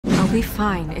You'll be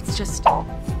fine. It's just a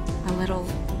little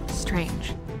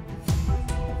strange.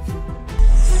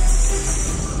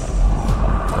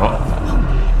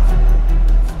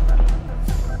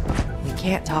 We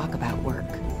can't talk about work.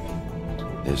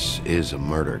 This is a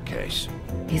murder case.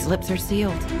 His lips are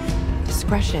sealed.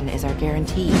 Discretion is our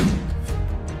guarantee.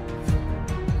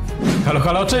 Halo,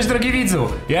 halo, cześć drogi widzu!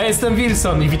 Ja jestem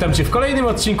Wilson i witam cię w kolejnym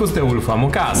odcinku z The Wolf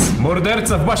Among Us.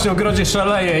 Morderca w Baśniogrodzie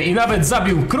szaleje i nawet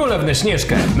zabił Królewnę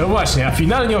Śnieżkę. No właśnie, a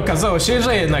finalnie okazało się,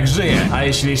 że jednak żyje. A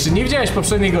jeśli jeszcze nie widziałeś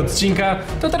poprzedniego odcinka,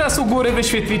 to teraz u góry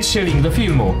wyświetli ci się link do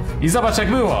filmu. I zobacz jak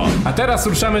było. A teraz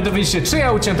ruszamy dowiedzieć się,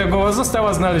 czyja ucięta głowa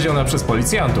została znaleziona przez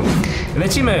policjantów.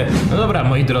 Lecimy! No dobra,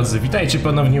 moi drodzy, witajcie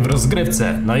ponownie w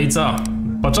rozgrywce. No i co?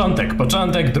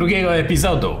 Początek drugiego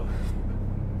epizodu.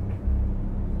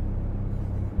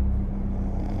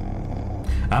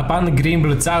 A pan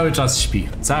Grimble cały czas śpi.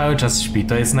 Cały czas śpi.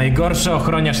 To jest najgorszy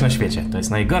ochroniarz na świecie. To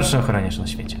jest najgorszy ochroniarz na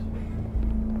świecie.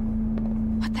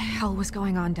 What the hell was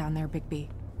going on down there, Bigby?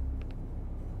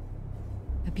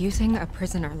 Abusing a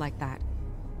prisoner like that.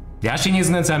 Ja się nie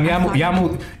znęcam.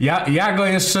 Ja go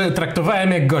jeszcze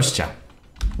traktowałem jak gościa.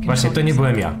 Właśnie, to nie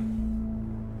byłem ja.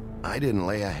 I didn't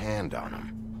lay a hand on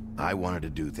him. I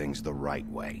wanted to do things the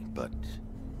right way, but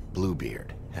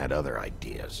Bluebeard had other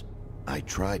ideas. I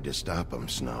tried to stop him,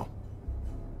 Snow.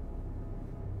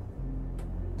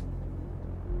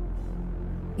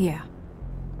 Yeah.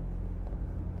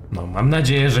 No, mam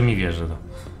nadzieję, że mi wierzy. No.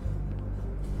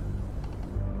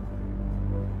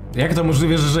 Jak to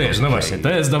możliwe, że żyjesz? No właśnie, to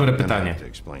jest dobre pytanie.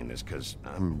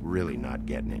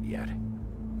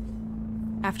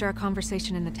 After a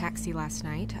conversation in the taxi last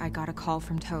night, I got a call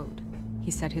from Toad.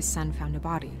 He said his son found a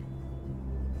body.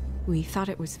 We thought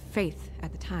it was Faith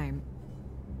at the time.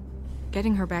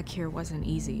 Getting her back here wasn't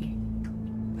easy,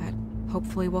 but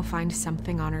hopefully we'll find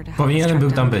something on her to help us track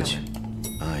down the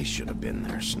killer. I should have been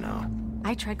there, Snow.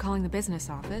 I tried calling the business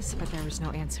office, but there was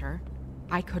no answer.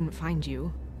 I couldn't find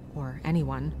you, or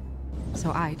anyone,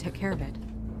 so I took care of it.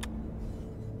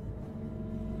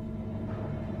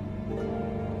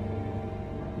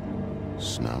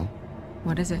 Snow?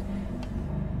 What is it?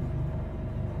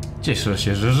 Cieszę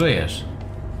się, że żyjesz.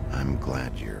 I'm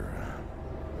glad you're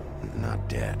not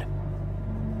dead.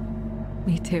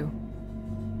 Me too.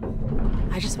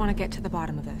 I just want to get to the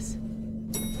bottom of this.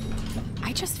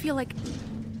 I just feel like...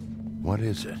 What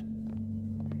is it?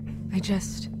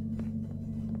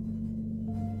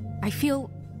 I feel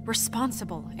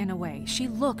responsible in a way. She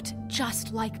looked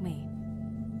just like me.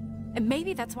 And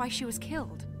maybe that's why she was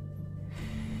killed.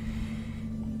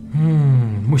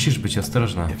 Musisz być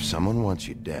ostrożna. If someone wants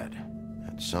you dead,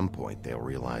 at some point they'll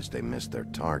realize they missed their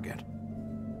target.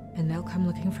 And they'll come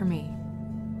looking for me.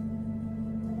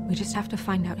 We just have to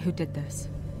find out who did this.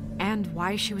 And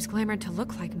why she was glamored to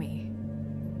look like me.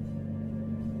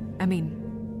 I mean,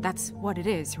 that's what it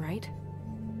is, right?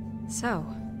 So,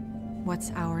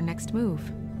 what's our next move?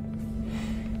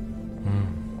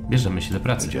 Bierzemy się do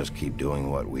pracy. We just keep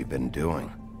doing what we've been doing.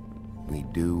 We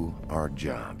do our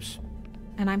jobs.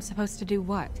 And I'm supposed to do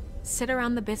what? Sit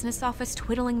around the business office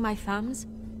twiddling my thumbs,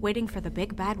 waiting for the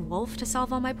big bad wolf to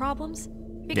solve all my problems?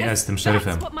 Because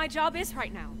that's what my job is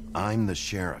right now. I'm the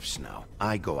sheriff, Snow.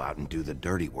 I go out and do the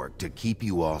dirty work to keep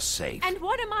you all safe. And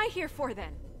what am I here for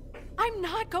then? I'm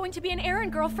not going to be an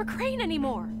errand girl for Crane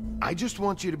anymore. I just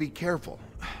want you to be careful.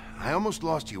 I almost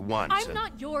lost you once. I'm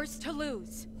not yours to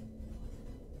lose.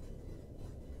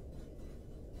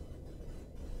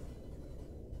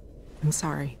 I'm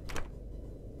sorry.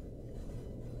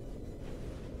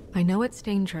 I know it's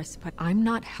dangerous, but I'm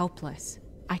not helpless.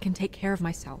 I can take care of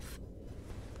myself.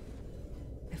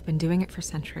 I've been doing it for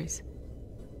centuries.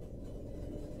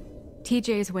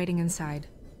 TJ is waiting inside.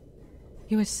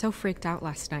 He was so freaked out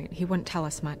last night, he wouldn't tell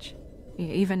us much.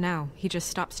 Even now, he just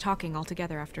stops talking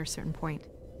altogether after a certain point.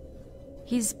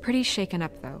 He's pretty shaken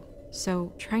up though,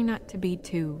 so try not to be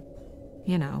too,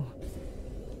 you know.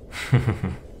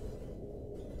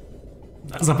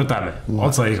 Zapytamy, o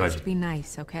co jej chodzi. Be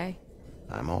nice, okay?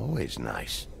 I'm always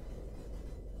nice.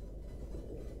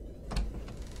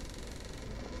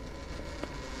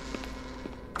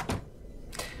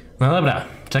 No dobra,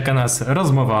 czeka nas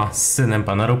rozmowa z synem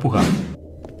pana Ropucha.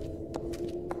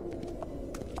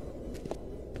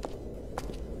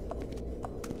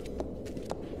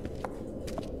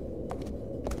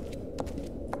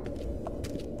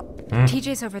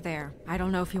 TJ's over there. I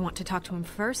don't know if you want to talk to him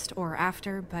first or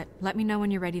after, but let me know when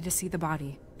you're ready to see the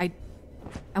body. I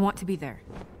want to be there.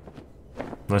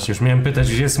 Właśnie już miałem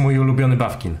pytać, gdzie jest mój ulubiony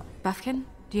Bawkin. Bufkin,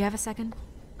 do you have a second?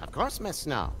 Of course, Miss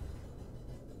Snow.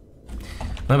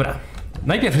 Dobra,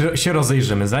 Najpierw się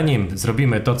rozejrzymy, zanim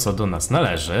zrobimy to, co do nas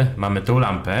należy. Mamy tą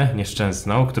lampę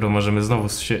nieszczęsną, którą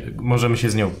możemy się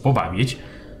z nią pobawić.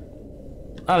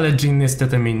 Ale Jean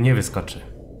niestety mi nie wyskoczy.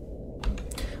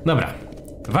 Dobra,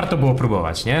 warto było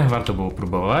próbować, nie? Warto było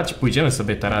próbować. Pójdziemy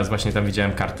sobie teraz, właśnie tam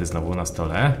widziałem karty znowu na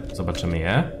stole. Zobaczymy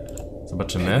je.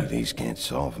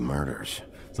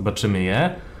 Zobaczymy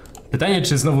je. Pytanie,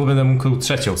 czy znowu będę mógł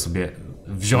trzecią sobie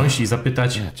wziąć i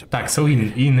zapytać. Tak, są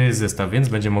inny zestaw, więc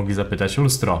będziemy mogli zapytać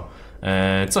lustro,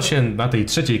 co się na tej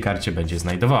trzeciej karcie będzie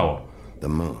znajdowało. The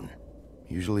moon.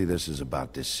 Usually this is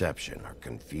about deception or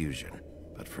confusion,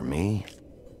 but for me,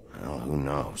 well, who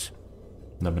knows?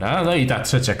 Dobra, no i ta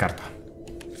trzecia karta.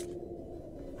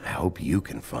 I hope you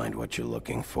can find what you're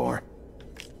looking for.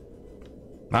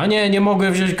 A nie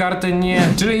mogłem wziąć karty, nie.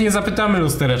 Czyli nie zapytamy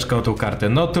lustereczka o tą kartę.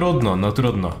 No trudno, no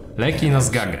trudno. Leki na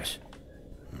zgagę.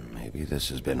 Maybe this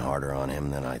has been harder on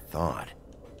him than I thought.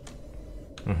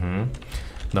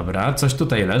 Dobra, coś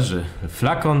tutaj leży.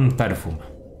 Flakon perfum.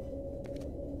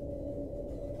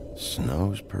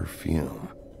 Snow's perfume.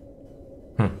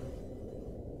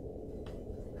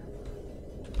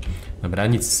 Dobra,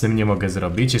 nic z tym nie mogę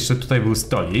zrobić. Jeszcze tutaj był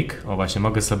stolik. O, właśnie,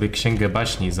 mogę sobie księgę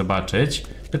baśni zobaczyć.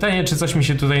 Pytanie, czy coś mi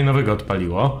się tutaj nowego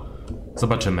odpaliło.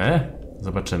 Zobaczymy.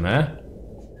 Zobaczymy.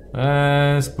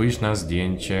 Spójrz na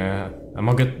zdjęcie. A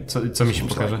mogę... Co mi się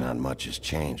pokaże?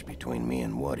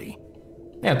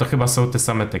 Nie, to chyba są te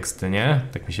same teksty, nie?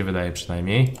 Tak mi się wydaje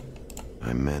przynajmniej.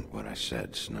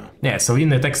 Nie, są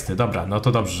inne teksty. Dobra, no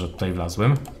to dobrze, że tutaj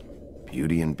wlazłem.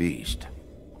 Beauty and Beast.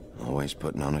 Always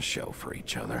putting on a show for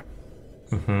each other.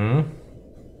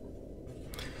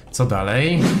 Co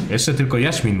dalej? Jeszcze tylko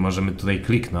jaśmin możemy tutaj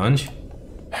kliknąć.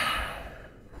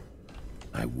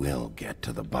 I will get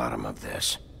to the bottom of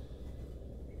this.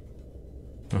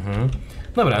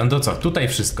 Dobra, no to co? Tutaj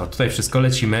wszystko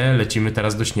lecimy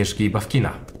teraz do Śnieżki i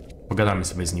Bawkina. Pogadamy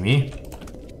sobie z nimi.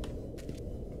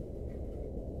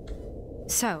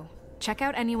 So, check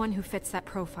out anyone who fits that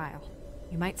profile.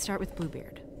 You might start with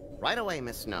Bluebeard. Right away,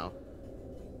 Miss Snow.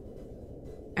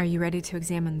 Are you ready to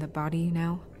examine the body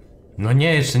now? No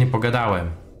nie, jeszcze nie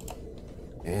pogadałem.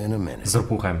 In a minute. Z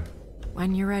ropuchem.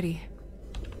 When you're ready.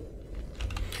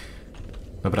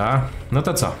 Dobra, no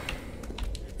to co?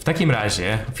 W takim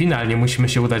razie finalnie musimy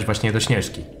się udać właśnie do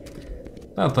Śnieżki.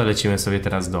 No to lecimy sobie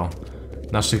teraz do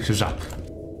naszych żab.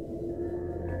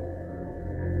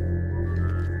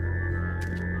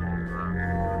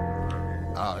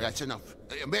 Oh, that's enough.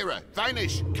 Mirror,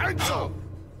 vanish, cancel!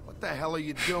 What the hell are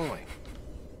you doing?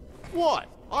 What?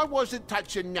 I wasn't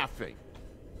touching nothing.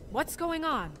 What's going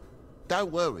on?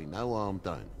 Don't worry, no harm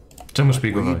done. Czemu What are you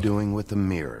szpiegowałeś? doing with the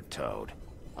mirror, Toad?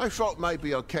 I thought maybe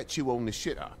I'd catch you on the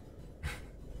shitter.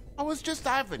 I was just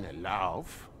having a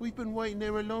laugh. We've been waiting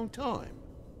there a long time.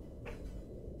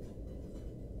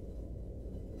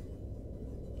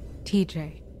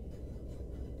 TJ.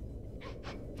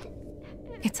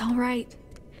 It's all right.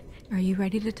 Are you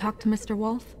ready to talk to Mr.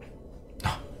 Wolf?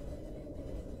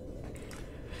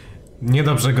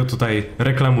 Niedobrze go tutaj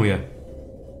reklamuję.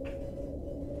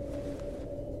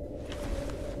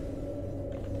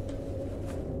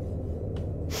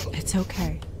 It's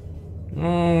okay.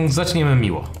 Zaczniemy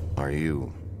miło. Are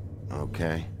you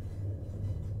okay?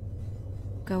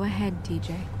 Go ahead,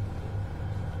 TJ.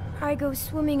 I go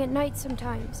swimming at night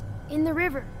sometimes, in the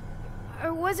river. I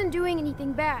wasn't doing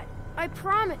anything bad, I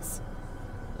promise.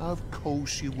 Of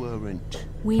course you weren't.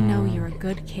 We know you're a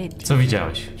good kid. Co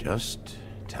widziałeś? Just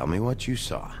tell me what you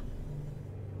saw.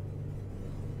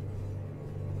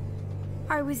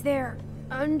 I was there,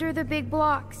 under the big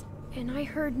blocks, and I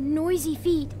heard noisy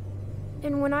feet.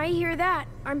 And when I hear that,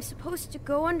 I'm supposed to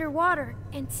go underwater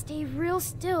and stay real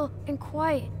still and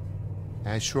quiet.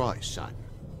 That's right, son.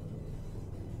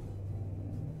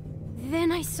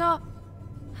 Then I saw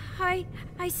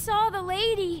the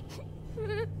lady.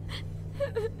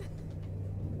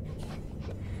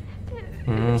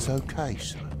 It's okay,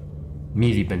 son.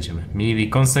 Mili będziemy. Mili,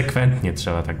 konsekwentnie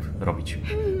trzeba tak robić.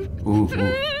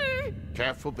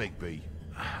 Careful, Bigby.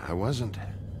 I wasn't.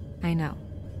 I know.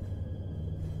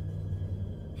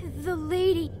 The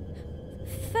lady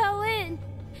fell in.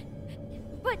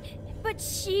 But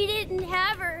she didn't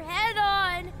have her head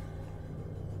on.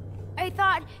 I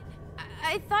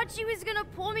thought she was gonna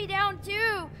pull me down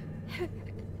too.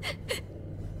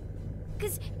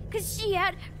 Cause she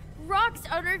had rocks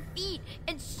on her feet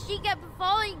and she kept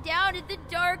falling down in the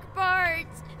dark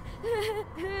parts.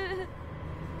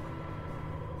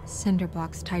 Cinder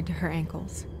blocks tied to her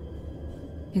ankles.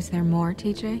 Is there more,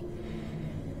 TJ?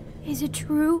 Is it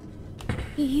true?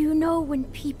 You know when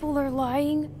people are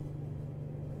lying?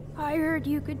 I heard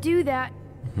you could do that.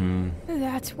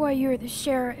 That's why you're the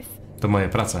sheriff. To moja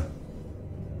praca.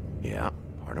 Yeah,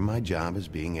 part of my job is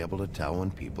being able to tell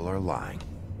when people are lying.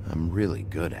 I'm really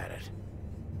good at it.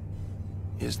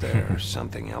 Is there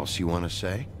something else you want to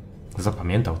say?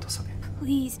 Zapamiętał to sobie.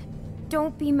 Please,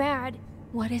 don't be mad.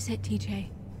 What is it, TJ?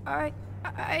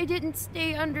 I didn't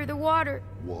stay under the water.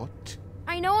 What?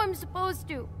 I know I'm supposed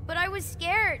to, but I was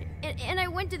scared, and I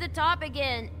went to the top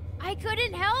again. I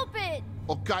couldn't help it.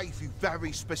 I gave you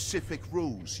very specific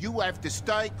rules. You have to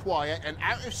stay quiet and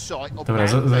out of sight of Dobra, bad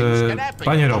things can happen.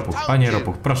 panie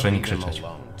Ropuch, proszę nie krzyczeć.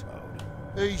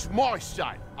 He's my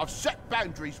son. I've set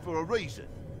boundaries for a reason.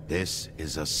 This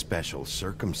is a special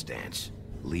circumstance.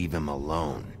 Leave him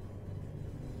alone.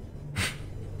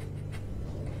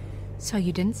 So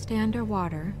you didn't stay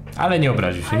underwater. Ale nie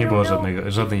obraził się, nie było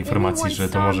żadnej informacji, że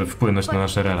to może wpłynąć na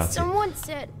nasze relacje. Someone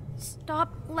said, stop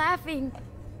laughing.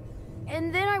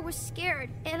 And then I was scared,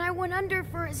 and I went under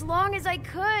for as long as I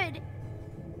could.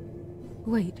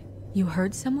 Wait, you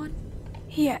heard someone?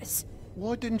 Yes.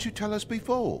 Why didn't you tell us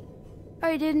before?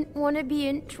 I didn't want to be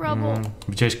in trouble.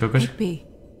 Widziałeś kogoś? Could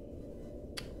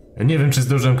be. Nie wiem, czy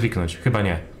zdążyłem kliknąć. Chyba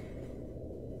nie.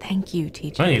 Thank you,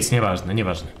 TJ. No nic,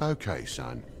 nieważne. Okay,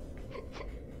 son.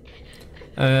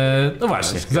 No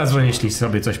właśnie, zadzwoń, jeśli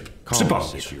sobie coś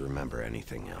przypomnisz. If you remember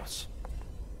anything else.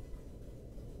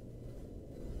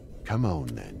 Come on,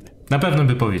 then. Na pewno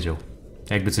by powiedział,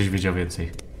 jakby coś wiedział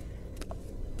więcej.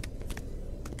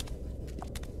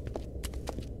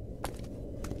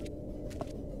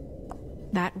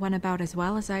 That went about as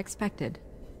well as I expected.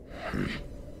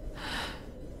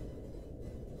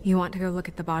 You want to go look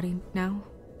at the body now?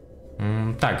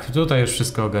 Tak, tutaj już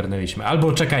wszystko ogarnęliśmy.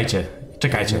 Albo czekajcie.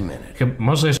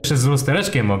 Może jeszcze z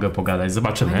lustereczkiem mogę pogadać.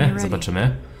 Zobaczymy.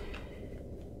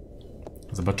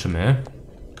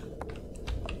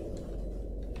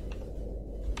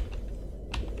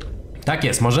 Tak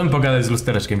jest, możemy pogadać z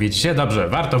lustereczkiem, widzicie? Dobrze,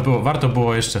 warto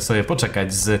było jeszcze sobie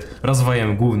poczekać z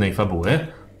rozwojem głównej fabuły.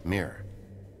 Mirror.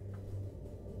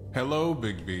 Hello,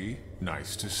 Bigby.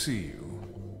 Nice to see you.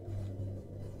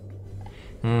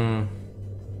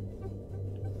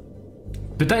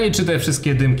 Pytanie, czy te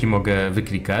wszystkie dymki mogę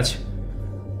wyklikać?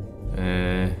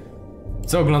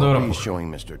 Co oglądał What are you Ropuch?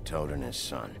 showing Mr. Toad and his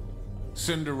son?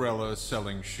 Cinderella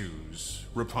selling shoes,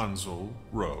 Rapunzel,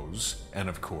 Rose, and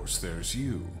of course there's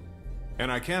you.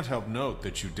 And I can't help note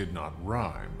that you did not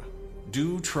rhyme.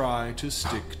 Do try to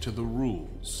stick to the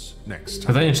rules next time.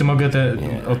 Pytanie, czy mogę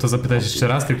o to zapytać jeszcze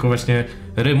raz, tylko właśnie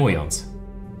rymując.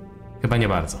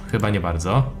 Chyba nie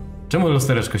bardzo. Czemu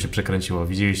lustereczko się przekręciło?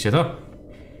 Widzieliście to?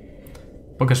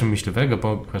 Pokaż mi myśliwego,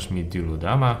 pokaż mi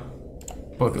Diludama.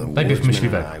 Najpierw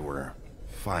myśliwego.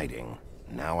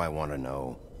 Now I want to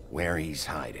know where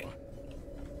he's hiding.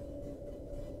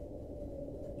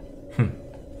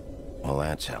 Well,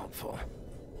 that's helpful.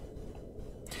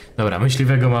 Dobra,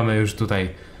 myśliwego mamy już tutaj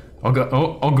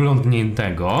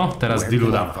oglądniętego. Teraz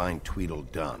Diludama. Find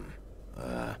Tweedledum.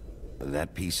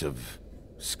 That piece of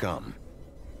scum.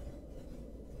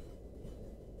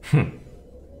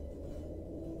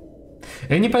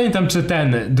 Ja nie pamiętam, czy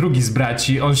ten drugi z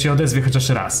braci, on się odezwie chociaż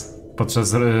raz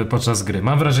podczas gry.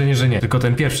 Mam wrażenie, że nie. Tylko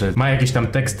ten pierwszy ma jakieś tam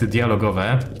teksty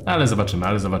dialogowe, ale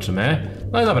zobaczymy.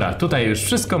 No i dobra, tutaj już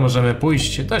wszystko. Możemy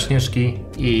pójść do Śnieżki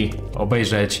i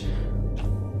obejrzeć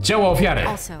dzieło ofiary.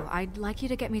 Also, I'd like you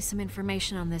to get me some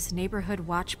information on this neighborhood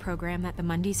watch program that the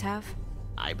Mundys have.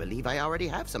 I believe I already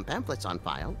have some pamphlets on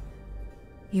file.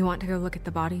 You want to go look at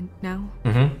the body now?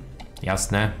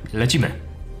 Jasne. Lecimy.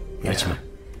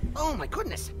 Oh my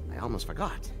goodness, I almost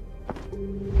forgot.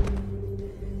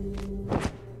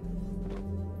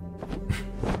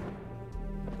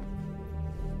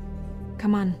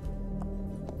 Come on.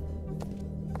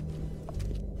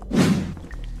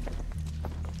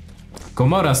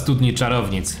 Komora studni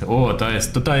czarownic.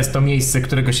 To jest to miejsce,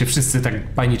 którego się wszyscy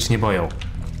tak panicznie boją.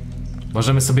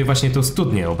 Możemy sobie właśnie tą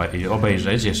studnię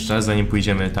obejrzeć jeszcze, zanim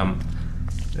pójdziemy tam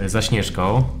za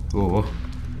Śnieżką.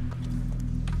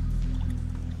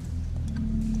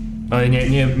 Ale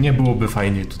nie byłoby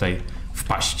fajnie tutaj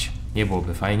wpaść. Nie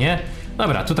byłoby fajnie.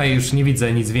 Dobra, tutaj już nie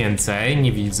widzę nic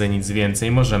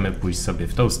więcej. Możemy pójść sobie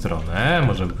w tą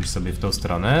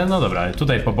stronę. No dobra, ale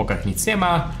tutaj po bokach nic nie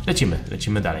ma.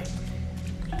 Lecimy dalej.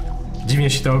 Dziwnie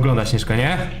się to ogląda, Śnieżko,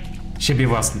 nie?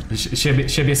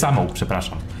 Siebie samą,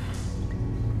 przepraszam.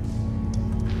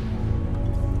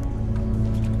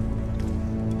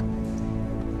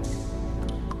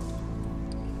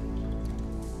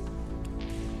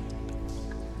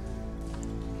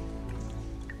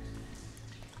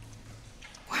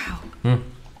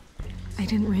 I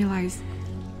didn't realize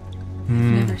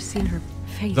I've never seen her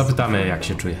face. Zapytamy, jak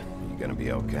się czuje. You gonna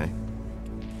be okay?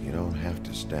 You don't have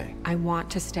to stay. I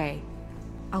want to stay.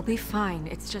 I'll be fine.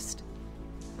 It's just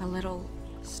a little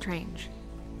strange.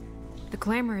 The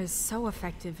glamour is so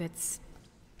effective, it's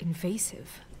invasive.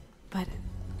 But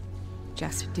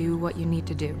just do what you need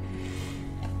to do.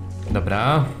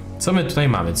 Dobra. Co my tutaj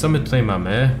mamy? Co my tutaj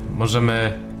mamy?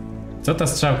 Możemy... Co ta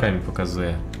strzałka mi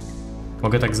pokazuje?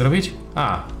 Mogę tak zrobić?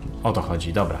 A, o to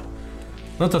chodzi, dobra.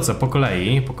 No to co, po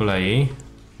kolei.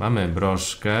 Mamy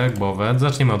broszkę, głowę.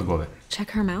 Zacznijmy od głowy.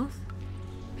 Check her mouth.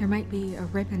 There might be a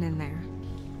ribbon in there,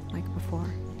 like before.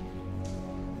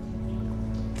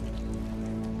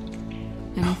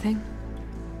 Anything?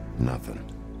 Nothing.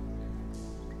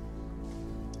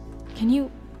 Can you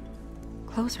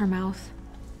close her mouth?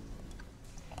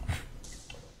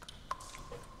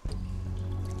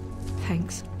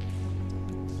 Thanks.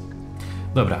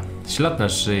 Dobra, ślad na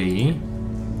szyi.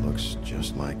 Looks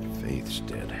just like Faith's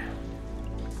did.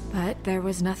 But there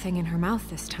was nothing in her mouth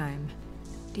this time.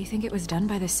 Do you think it was done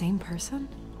by the same person?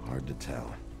 Hard to tell.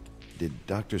 Did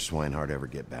Dr. Swinehart ever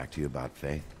get back to you about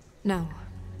Faith? No.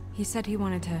 He said he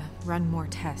wanted to run more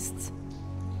tests.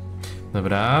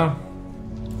 Dobra.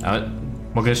 Ale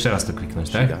mogę jeszcze raz to kliknąć,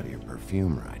 She tak? got your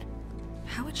perfume right.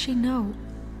 How would she know?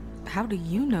 How do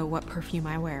you know what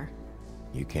perfume I wear?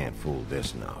 You can't fool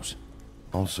this nose.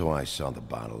 Also, I saw the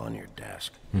bottle on your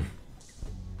desk.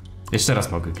 Jeszcze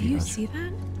raz mogę Do you kliknąć. see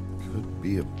that? Could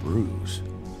be a bruise.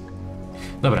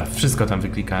 Dobra, wszystko tam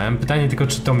wyklikałem. Pytanie tylko,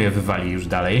 czy to mnie wywali już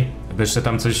dalej. Bo jeszcze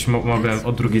tam coś mogłem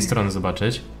od drugiej strony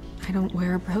zobaczyć. I don't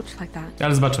wear a brooch like that.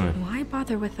 Ale zobaczymy. Why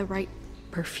bother with the right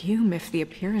perfume if the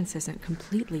appearance isn't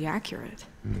completely accurate?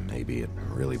 Maybe it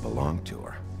really belonged to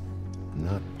her.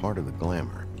 Not part of the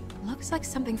glamour. Looks like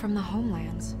something from the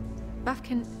homelands.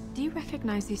 Buffkin, do you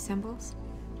recognize these symbols?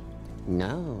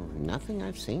 No, nothing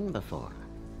I've seen before.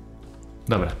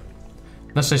 Dobra.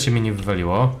 Na szczęście mnie nie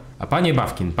wywaliło. A panie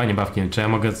Buffkin, czy ja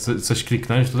mogę coś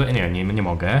kliknąć tutaj? Nie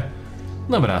mogę.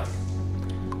 Dobra.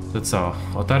 To co?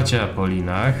 Otarcia po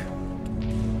linach.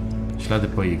 Ślady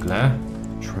po igle.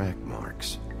 Track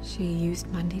marks. She used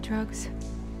Mundy drugs?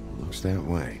 Looks that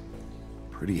way.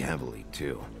 Pretty heavily,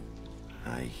 too.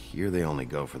 I hear they only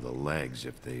go for the legs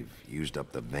if they've used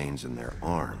up the veins in their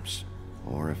arms,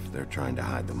 or if they're trying to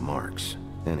hide the marks.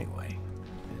 Anyway,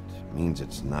 it means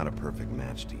it's not a perfect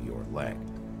match to your leg,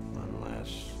 unless...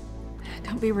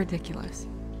 Don't be ridiculous.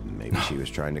 Maybe she was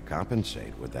trying to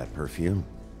compensate with that perfume.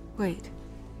 Wait.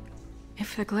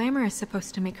 If the glamour is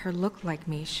supposed to make her look like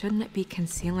me, shouldn't it be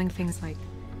concealing things like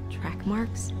track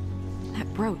marks? That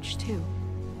brooch, too.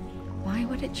 Why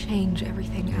would it change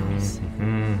everything else?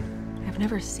 I've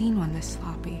never seen one this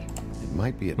sloppy. It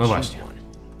might be a No cheap właśnie. one,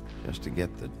 just to get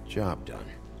the job done.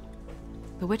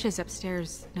 The witches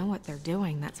upstairs know what they're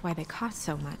doing, that's why they cost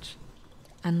so much.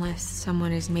 Unless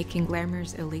someone is making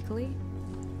glamours illegally?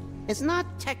 It's not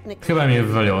technically... Chyba mnie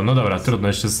wywaliło. No dobra, trudno,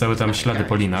 jeszcze zostały tam ślady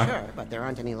po linach. Sure, but there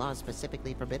aren't any laws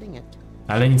specifically forbidding it.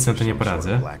 Ale nic na to nie Some sort of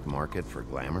poradzę. black market for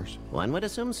glamours? One would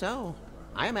assume so.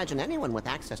 I imagine anyone with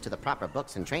access to the proper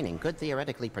books and training could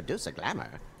theoretically produce a glamour.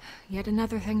 Yet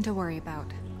another thing to worry about.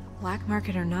 Black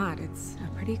market or not, it's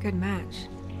a pretty good match.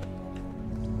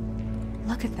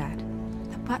 Look at that.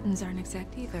 The buttons aren't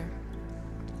exact either.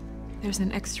 There's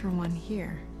an extra one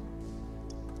here.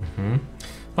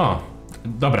 O,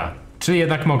 dobra. Czy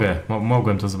jednak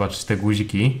mogłem to zobaczyć, te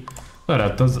guziki. Dobra,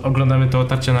 to oglądamy to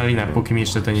otarcie na linach, póki mi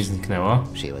jeszcze to nie zniknęło.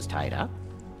 She was tied up?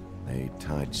 They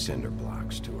tied cinder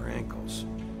blocks to her ankles,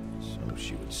 so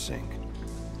she would sink.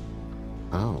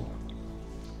 Oh.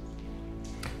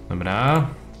 Dobra,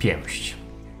 pięść.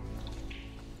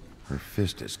 Her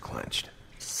fist is clenched.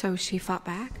 So she fought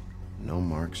back? No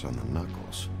marks on the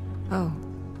knuckles. Oh,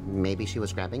 Maybe she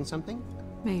was grabbing something?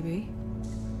 maybe.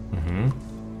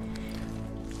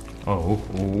 O,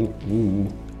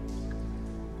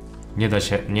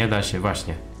 Nie da się,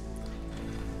 właśnie.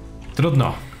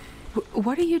 Trudno.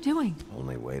 What are you doing?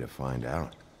 Only way to find out.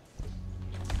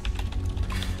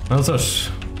 No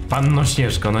cóż, panno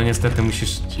Śnieżko, no niestety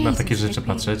musisz na Jesus, takie rzeczy Bigby.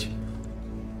 patrzeć.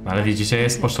 Ale widzicie,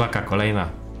 jest poszlaka kolejna.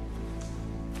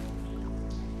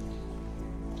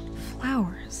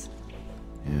 Flowers.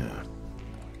 Yeah.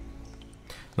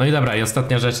 No i dobra, i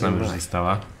ostatnia rzecz nam już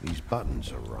została. These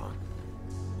buttons are wrong.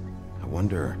 I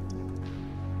wonder...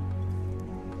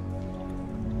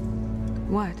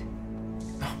 What?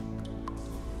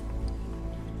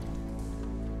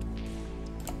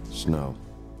 Snow,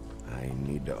 I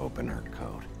need to open her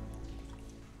coat.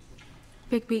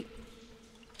 Bigby,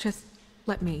 just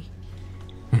let me.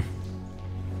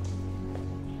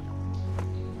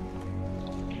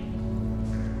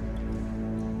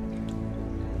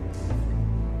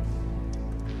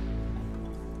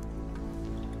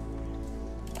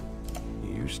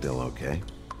 You still okay?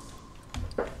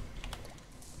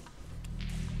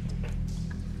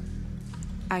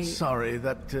 Sorry,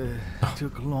 that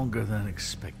took longer than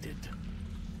expected.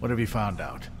 What have you found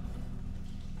out?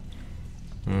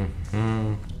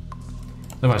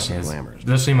 No właśnie,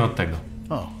 zacznijmy od tego.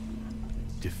 Oh,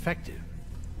 defective.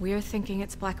 We're thinking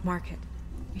it's black market.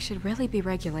 We should really be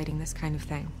regulating this kind of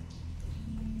thing.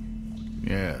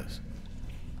 Yes.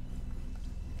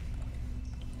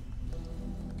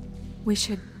 We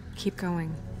should keep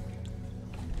going.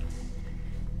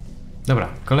 Dobra,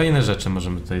 kolejne rzeczy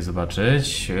możemy tutaj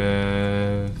zobaczyć.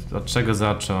 Od czego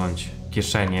zacząć?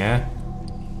 Kieszenie.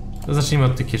 To zacznijmy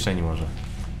od tych kieszeni może.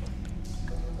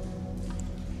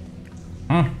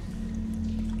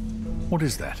 What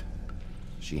is that?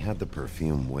 She had the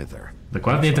perfume with her.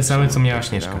 Dokładnie te same, co miała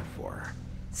Śnieżka.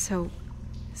 So,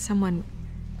 someone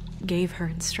gave her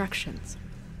instructions.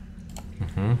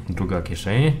 Druga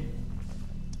kieszeń.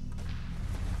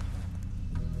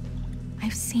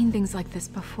 I've seen things like this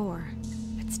before.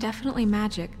 It's definitely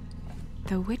magic,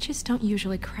 though witches don't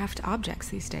usually craft objects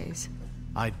these days.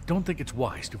 I don't think it's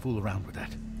wise to fool around with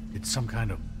that. It's some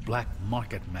kind of black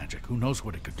market magic. Who knows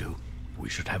what it could do? We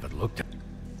should have it looked at.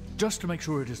 Just to make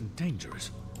sure it isn't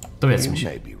dangerous. You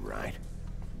may be right.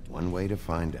 One way to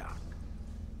find out.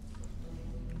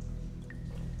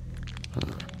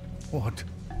 What?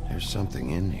 There's something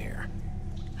in here.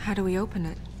 How do we open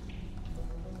it?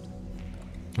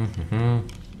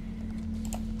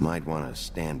 Might want to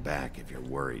stand back if you're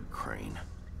worried, Crane.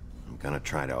 I'm gonna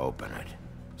try to open it.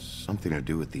 Something to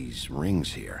do with these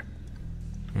rings here.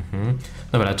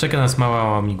 Dobra, czeka nas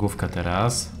mała migłówka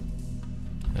teraz.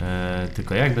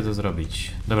 Tylko jakby to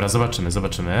zrobić? Dobra,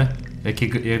 zobaczymy.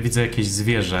 Ja widzę jakieś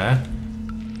zwierzę.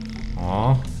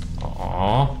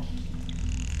 O.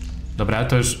 Dobra,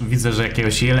 to już widzę, że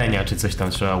jakiegoś jelenia czy coś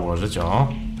tam trzeba ułożyć.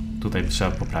 O, tutaj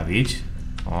trzeba poprawić.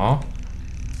 O,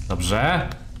 dobrze.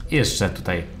 I jeszcze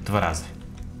tutaj 2 razy.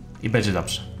 I będzie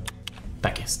dobrze.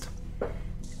 Tak jest.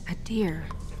 A deer.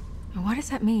 What does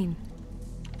that mean?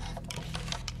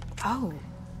 Oh.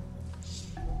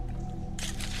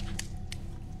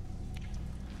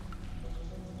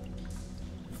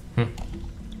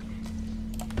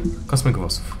 Kosmyk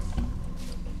włosów.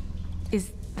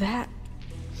 Is that...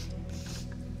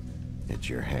 It's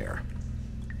your hair.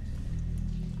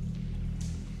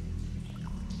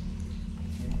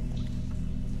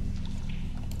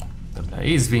 Dobra,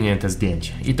 i zwinięte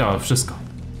zdjęcie. I to wszystko.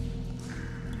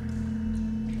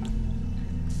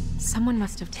 Someone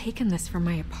must have taken this from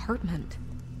my apartment.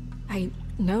 I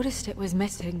noticed it was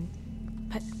missing,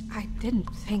 but I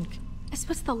didn't think. This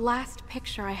was the last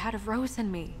picture I had of Rose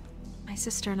and me. My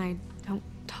sister and I don't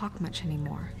talk much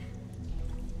anymore.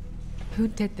 Who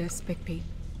did this, Bigby?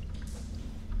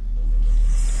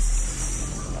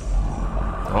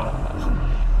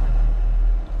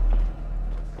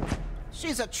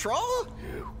 She's a troll?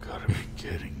 You gotta be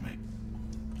kidding me.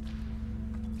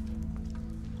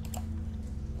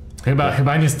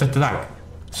 Chyba niestety tak.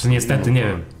 Czy niestety, nie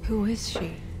wiem. Who is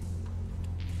she?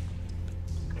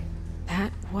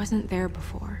 That wasn't there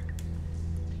before.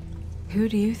 Who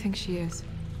do you think she is?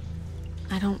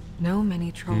 I don't know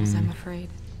many trolls, I'm afraid.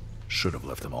 Should have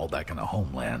left them all back in the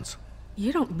homelands.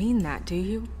 You don't mean that, do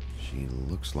you? She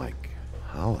looks like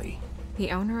Holly.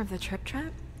 The owner of the Trip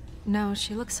Trap? No,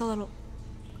 she looks a little...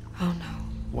 Oh no.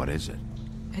 What is it?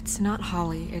 It's not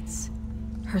Holly, it's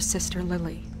her sister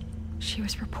Lily. She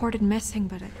was reported missing,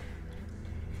 but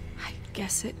I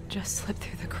guess it just slipped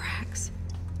through the cracks.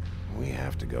 We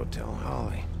have to go tell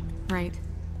Holly. Right.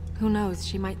 Who knows,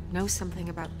 she might know something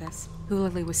about this. Who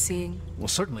Lily was seeing. Well,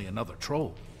 certainly another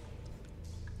troll.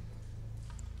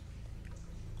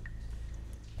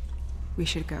 We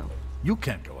should go. You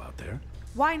can't go out there.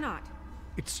 Why not?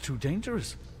 It's too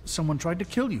dangerous. Someone tried to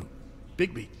kill you.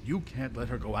 Bigby, you can't let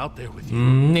her go out there with you.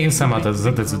 Niech sama to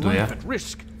zadecyduje. At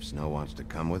risk. If Snow wants to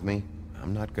come with me,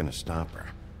 I'm not gonna stop her.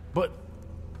 But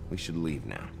we should leave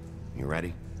now. You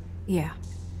ready? Yeah.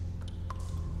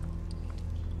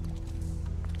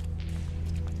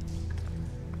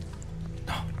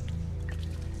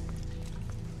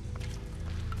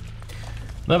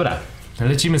 Dobra,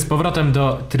 lecimy z powrotem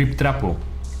do Trip Trapu.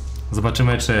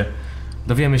 Zobaczymy, czy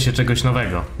dowiemy się czegoś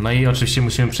nowego. No i oczywiście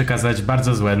musimy przekazać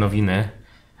bardzo złe nowiny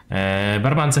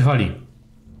barbance Holly.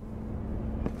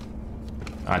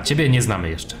 A ciebie nie znamy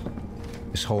jeszcze.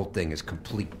 This whole thing is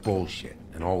complete bullshit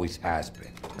and always has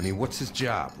been. I mean, what's his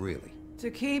job, really?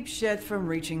 To keep shit from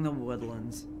reaching the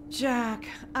woodlands. Jack,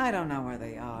 I don't know where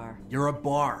they are. You're a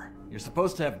bar. You're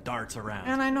supposed to have darts around.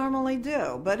 And I normally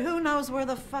do, but who knows where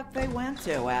the fuck they went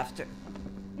to after...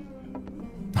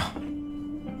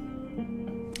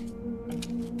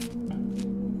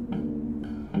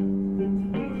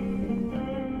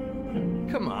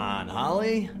 Come on,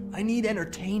 Holly. I I need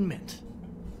entertainment.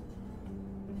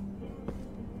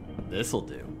 This'll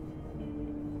do.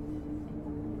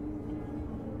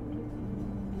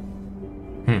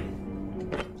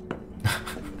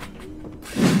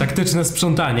 Taktyczne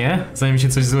sprzątanie, zanim się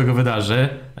coś złego wydarzy.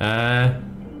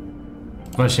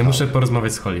 Właśnie, muszę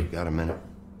porozmawiać z Holly. Got a minute?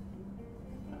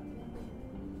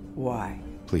 Why?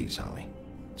 Please, Holly.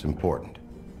 It's important.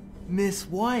 Miss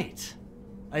White,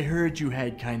 I heard you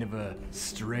had kind of a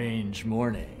strange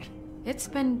morning. It's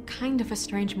been kind of a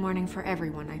strange morning for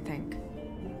everyone, I think.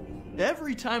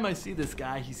 Every time I see this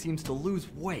guy, he seems to lose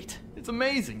weight. It's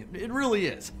amazing. It really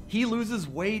is. He loses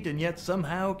weight and yet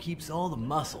somehow keeps all the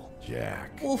muscle.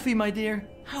 Jack. Wolfie, my dear,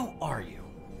 how are you?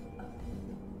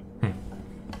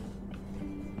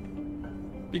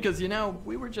 Because, you know,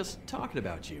 we were just talking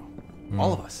about you.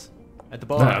 All of us. At the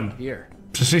bar, here.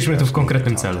 Przyszliśmy tu w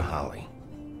konkretnym celu. Holly.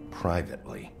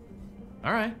 Privately.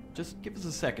 All right, just give us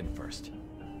a second first.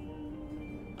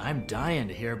 I'm dying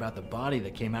to hear about the body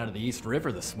that came out of the East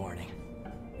River this morning.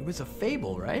 It was a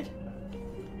fable, right?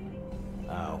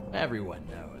 Oh, everyone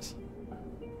knows.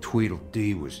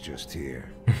 Tweedledee was just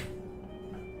here.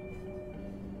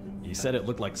 You said it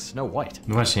looked like Snow White.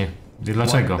 No właśnie,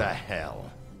 dlaczego? What the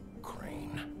hell,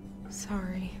 Crane?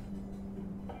 Sorry.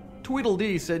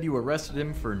 Tweedledee said you arrested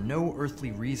him for no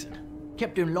earthly reason.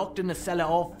 Kept him locked in the cellar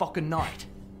all fucking night.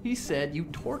 He said you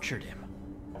tortured him.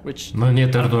 Which... No nie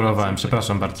torturowałem,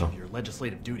 przepraszam bardzo. Your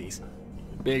legislative duties.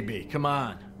 Bigby, come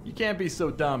on. You can't be so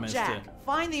dumb as Jack, to...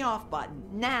 find the off button,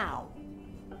 now!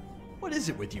 What is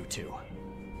it with you two?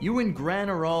 You and Gran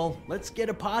are all, let's get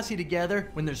a posse together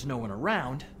when there's no one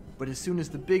around, but as soon as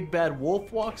the big bad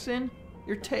wolf walks in,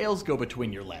 your tails go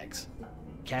between your legs.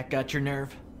 Cat got your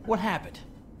nerve? What happened?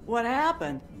 What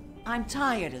happened? I'm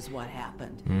tired is what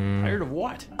happened. Tired of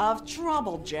what? Of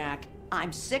trouble, Jack.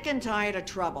 I'm sick and tired of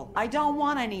trouble. I don't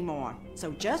want any more.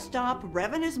 So just stop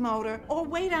revving his motor, or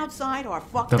wait outside, or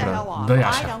fuck the hell off. Do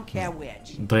Jasia. I don't care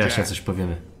which. Do Jasia coś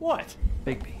powiemy. What?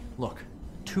 Bigby, look.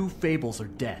 2 fables are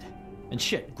dead. And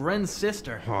shit, Gren's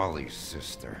sister... Holly's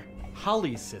sister.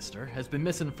 Holly's sister has been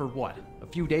missing for what? A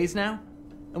few days now?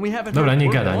 And we haven't Dobra, heard nie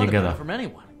word gada, on nie about gada. it from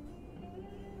anyone.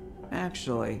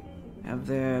 Actually, have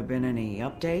there been any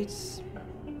updates?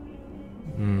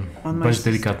 Bądź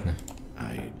delikatny.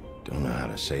 I don't know how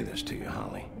to say this to you,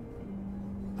 Holly.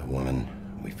 The woman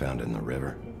we found in the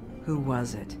river. Who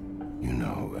was it? You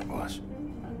know who it was.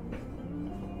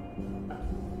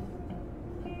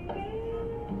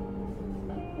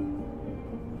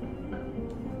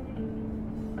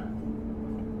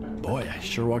 Boy, I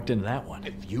sure walked into that one.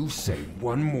 If you say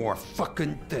one more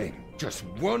fucking thing, just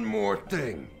one more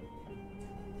thing.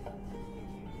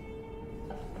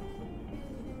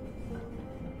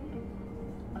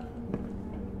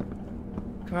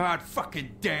 God fucking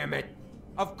damn it!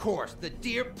 Of course, the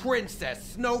dear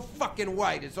princess, Snow fucking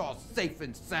White, is all safe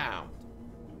and sound.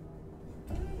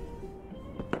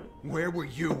 Where were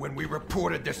you when we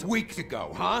reported this weeks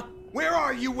ago, huh? Where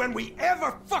are you when we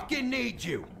ever fucking need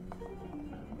you?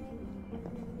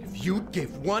 If you'd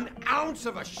give 1 ounce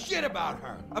of a shit about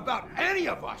her, about any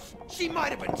of us, she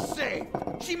might have been saved.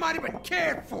 She might have been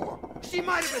cared for. She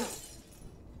might have been...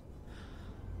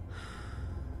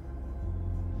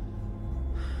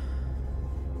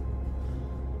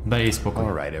 Daj jej spokój.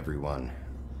 All right, everyone.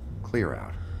 Clear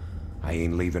out. I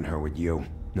ain't leaving her with you.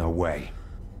 No way.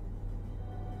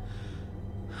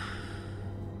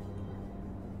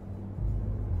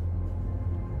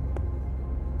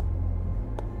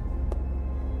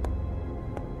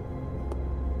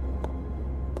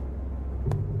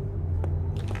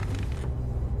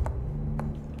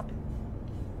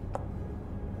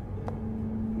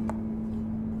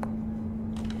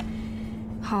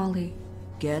 Holly,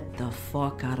 Get the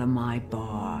fuck out of my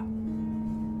bar.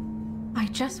 I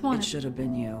just It want... should have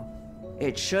been you.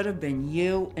 It should have been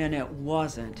you, and it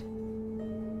wasn't.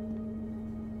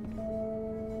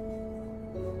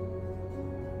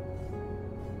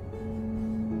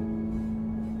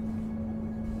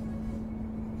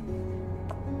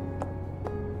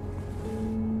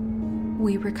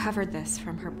 We recovered this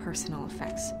from her personal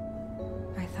effects.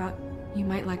 I thought you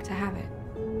might like to have it.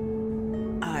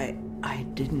 I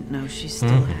didn't know she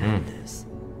still had this.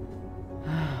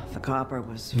 The copper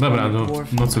was... Dobra,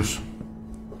 no cóż.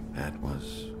 That was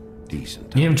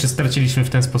decent. Nie wiem, czy straciliśmy w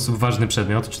ten sposób ważny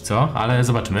przedmiot, czy co, ale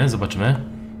zobaczymy, zobaczymy.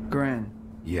 Gren,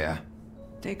 Yeah?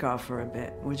 take off for a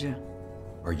bit, would you?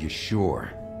 Are you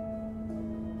sure?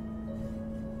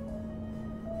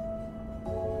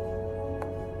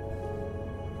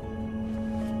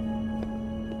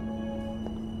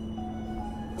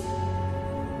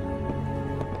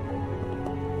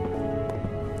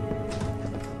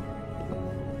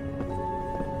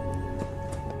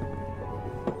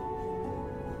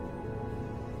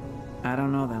 I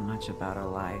don't know that much about her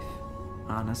life.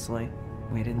 Honestly,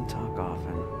 we didn't talk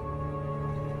often.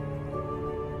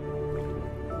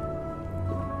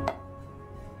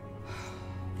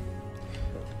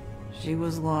 She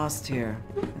was lost here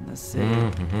in the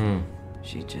city.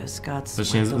 She just got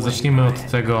Zacznijmy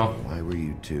od tego,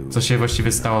 co się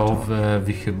właściwie stało w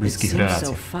ich bliskich relacjach.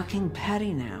 So fucking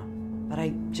petty now, but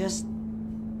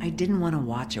I didn't want to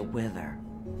watch it with her.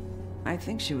 I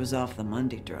think she was off the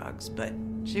Monday drugs, but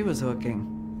she was hooking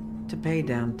to pay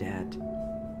down debt.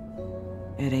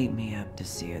 It ate me up to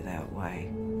see her that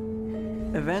way.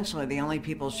 Eventually, the only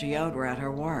people she owed were at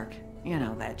her work. You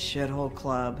know, that shithole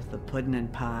club, the Puddin'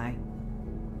 and Pie.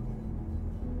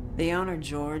 The owner,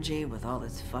 Georgie, with all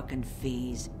his fucking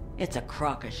fees, it's a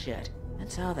crock of shit.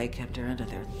 That's how they kept her under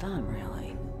their thumb,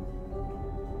 really.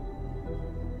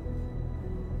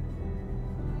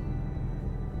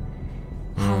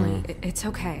 Holly, it's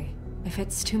okay. If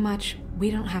it's too much,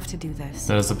 we don't have to do this.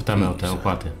 Zaraz zapytamy o te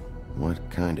opłaty. What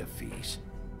kind of fees?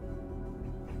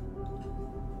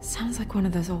 Sounds like one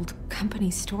of those old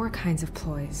company store kinds of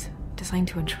ploys, designed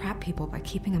to entrap people by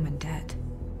keeping them in debt.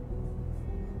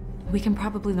 We can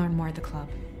probably learn more at the club.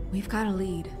 We've got a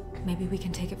lead. Maybe we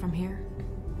can take it from here.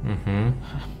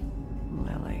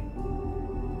 Lily.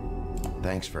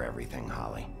 Thanks for everything,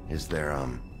 Holly. Is there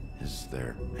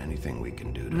anything we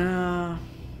can do to...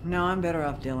 No, I'm better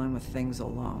off dealing with things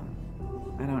alone.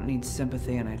 I don't need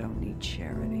sympathy and I don't need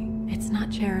charity. It's not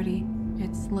charity.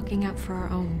 It's looking out for our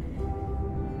own.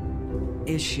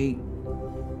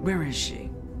 Where is she?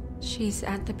 She's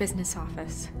at the business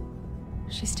office.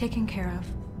 She's taken care of.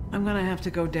 I'm gonna have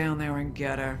to go down there and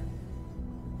get her.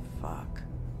 Fuck.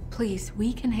 Please,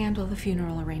 we can handle the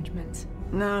funeral arrangements.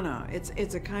 No,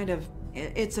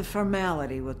 it's a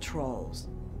formality with trolls.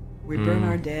 We burn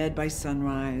our dead by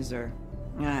sunrise, or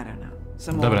I don't know.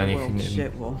 Some Dobra, old world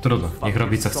shit will trudno, niech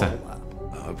robi co chce.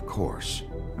 Of course.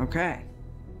 Okay,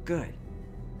 good.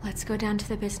 Let's go down to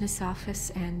the business office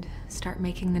and start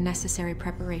making the necessary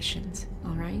preparations,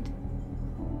 all right?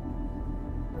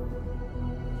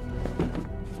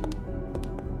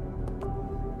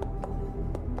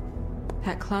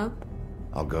 That club?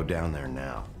 I'll go down there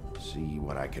now. See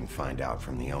what I can find out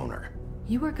from the owner.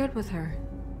 You were good with her.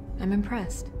 I'm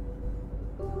impressed.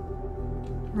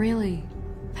 Really,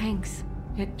 thanks.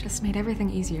 It just made everything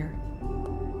easier.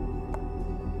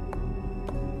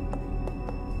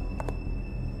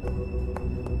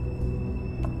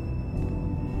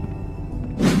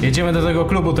 Jedziemy do tego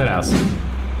klubu teraz.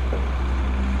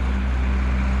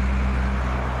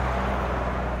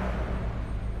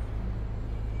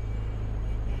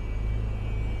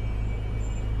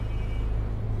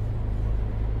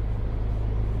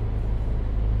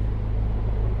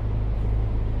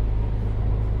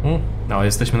 No,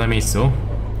 jesteśmy na miejscu.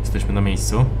 Jesteśmy na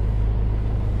miejscu.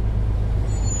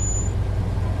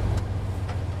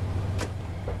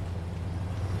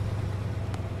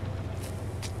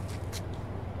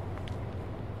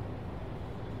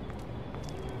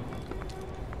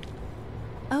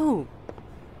 Oh,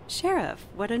 Sheriff,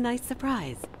 what a nice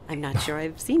surprise. I'm not sure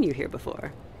I've seen you here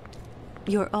before.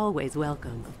 You're always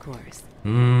welcome, of course.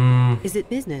 Is it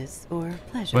business or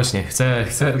pleasure? Właśnie, chcę,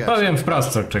 powiem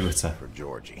wprost, czego chcę.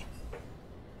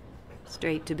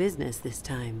 Straight to business this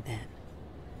time, then.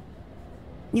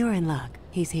 You're in luck.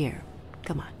 He's here.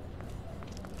 Come on.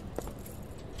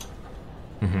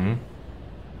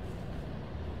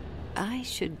 I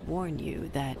should warn you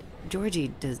that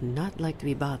Georgie does not like to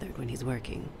be bothered when he's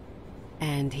working.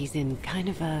 And he's in kind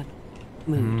of a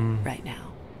mood right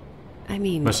now. I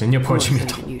mean, właśnie, nie obchodzi mnie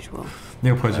to.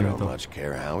 Nie obchodzi mnie to. I don't much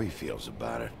care how he feels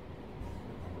about it.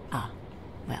 Ah,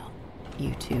 well,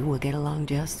 you two will get along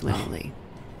just swimmingly.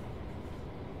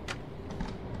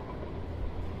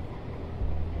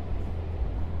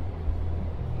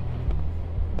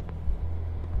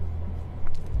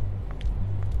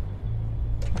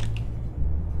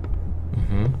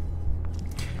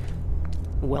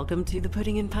 Welcome to the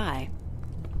Pudding and Pie,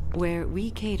 where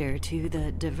we cater to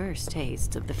the diverse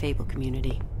tastes of the Fable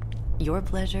community. Your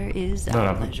pleasure is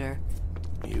our pleasure.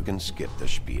 You can skip the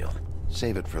spiel.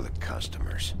 Save it for the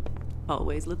customers.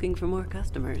 Always looking for more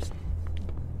customers.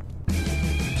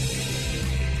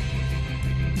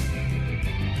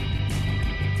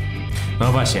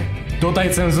 No właśnie,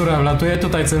 tutaj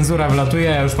cenzura wlatuje,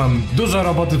 ja już mam dużo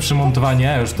roboty przy montowaniu,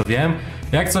 ja już to wiem.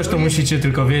 Jak coś, to musicie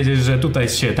tylko wiedzieć, że tutaj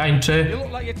się tańczy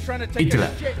i tyle.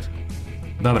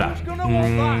 Dobra.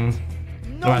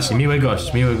 No właśnie, miły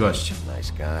gość, miły gość.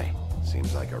 Nice guy.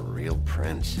 Seems like a real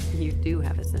prince. You do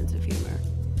have a sense of humor.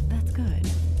 That's good.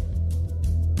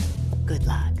 Good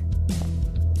luck.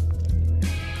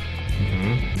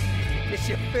 It's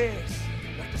your face.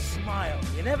 to smile.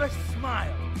 You never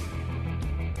smile.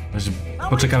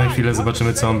 Poczekamy chwilę,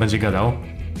 zobaczymy co on będzie gadał.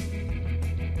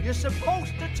 You're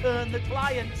supposed to turn the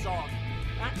clients on.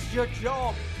 That's your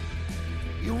job.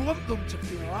 You want them to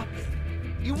feel happy.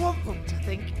 You want them to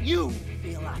think you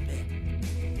feel happy.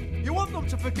 You want them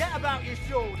to forget about your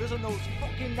shoulders and those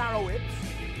fucking narrow hips.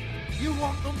 You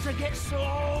want them to get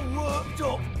so worked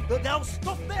up that they'll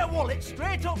stuff their wallet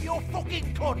straight up your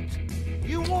fucking cunt.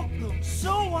 You want them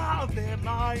so out of their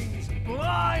minds,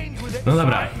 blind with it. No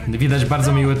dobra, widać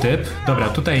bardzo miły typ. Dobra,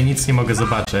 tutaj nic nie mogę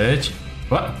zobaczyć.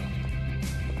 O!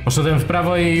 Poszedłem w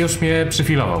prawo i już mnie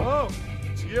przyfilował. Oh,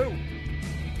 it's you.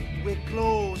 We're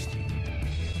closed.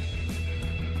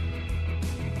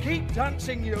 Keep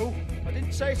dancing, you. I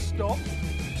didn't say stop.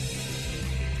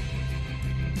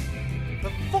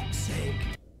 For fuck's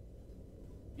sake.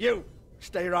 You,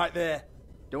 stay right there.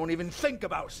 Don't even think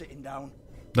about sitting down.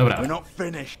 Dobra. We're not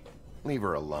finished. Leave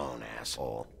her alone,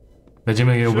 asshole.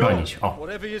 Będziemy je obronić. O.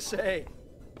 Whatever you say.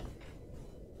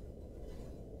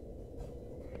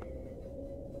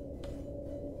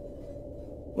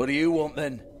 What do you want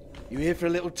then? You here for a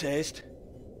little taste?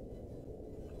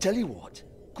 Tell you what,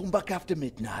 come back after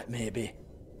midnight maybe.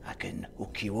 I can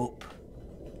hook you up.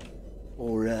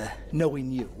 Or,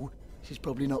 knowing you, she's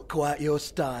probably not quite your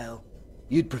style.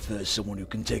 You'd prefer someone who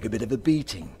can take a bit of a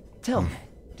beating. Tell me,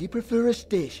 do you prefer a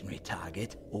stationary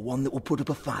target or one that will put up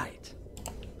a fight?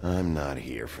 I'm not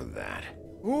here for that.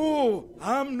 Oh,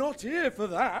 I'm not here for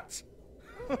that.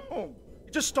 You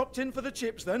just stopped in for the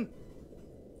chips then?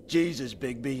 Jesus,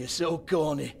 Bigby, you're so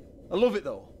corny. I love it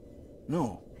though.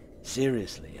 No,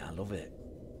 seriously, I love it.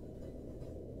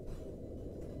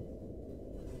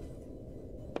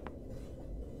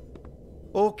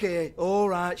 Okay,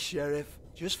 alright, Sheriff.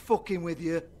 Just fucking with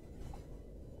you.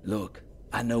 Look,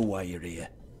 I know why you're here.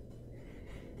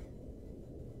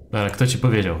 Ale kto ci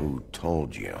powiedział? Who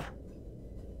told you?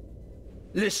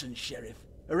 Listen, Sheriff.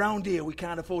 Around here, we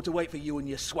can't afford to wait for you and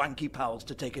your swanky pals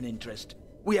to take an interest.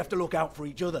 We have to look out for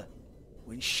each other.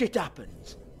 When shit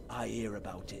happens, I hear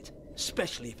about it.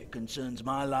 Especially if it concerns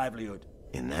my livelihood.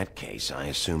 In that case, I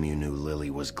assume you knew Lily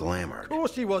was glamored. Of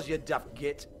course she was, you daft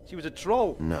git. She was a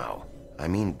troll. No. I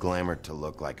mean glamored to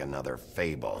look like another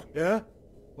fable. Yeah?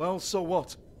 Well, so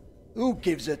what? Who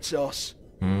gives a toss?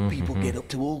 People get up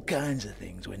to all kinds of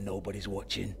things when nobody's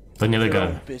watching. To nielegalne. Their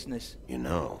own business. You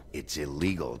know, it's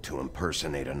illegal to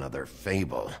impersonate another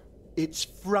fable. It's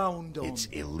frowned on. It's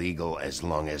illegal as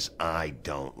long as I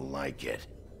don't like it.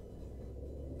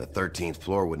 The 13th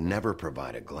floor would never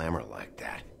provide a glamour like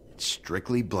that. It's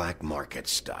strictly black market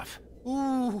stuff.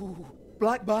 Ooh,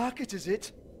 black market is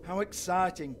it? How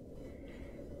exciting.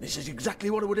 This is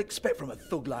exactly what I would expect from a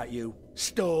thug like you.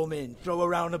 Storm in, throw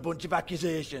around a bunch of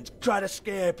accusations, try to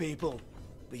scare people.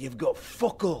 But you've got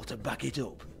fuck all to back it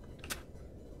up.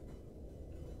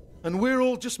 And we're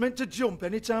all just meant to jump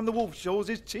anytime the wolf shows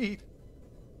his teeth.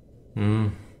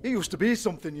 He used to be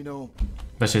something, you know.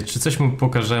 Właśnie, czy coś mu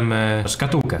pokażemy?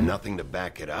 Szkatułkę. Nothing to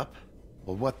back it up?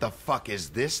 Well, what the fuck is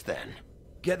this then?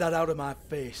 Get that out of my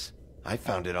face. I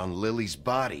found it on Lily's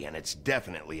body, and it's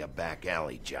definitely a back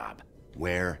alley job.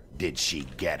 Where did she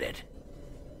get it?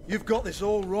 You've got this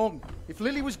all wrong. If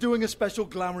Lily was doing a special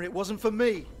glamour, it wasn't for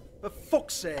me. For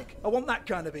fuck's sake, I want that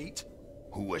kind of eat.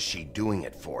 Who was she doing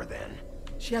it for then?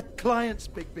 She had clients,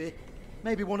 Bigby.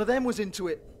 Maybe one of them was into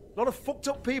it. A lot of fucked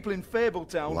up people in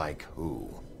Fabletown. Like who?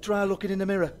 Try looking in the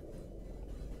mirror.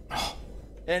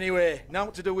 Anyway, now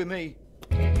what to do with me?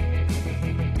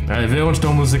 Ale wyłącz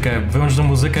tą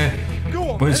muzykę,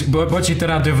 bo ci to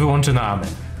radio wyłączy na amen.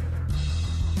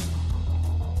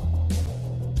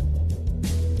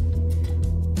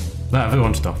 Da,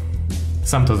 wyłącz to.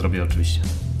 Sam to zrobię oczywiście.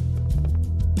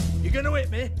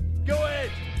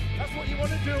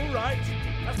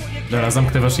 Dobra,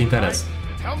 zamknę wasz interes.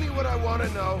 Tell me what I want to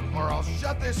know, or I'll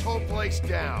shut this whole place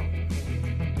down.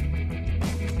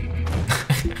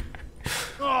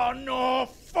 Oh no,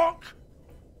 fuck!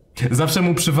 Zawsze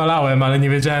mu przywalałem, ale nie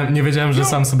wiedziałem, że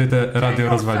sam sobie te radio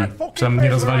rozwali. Przynajmniej nie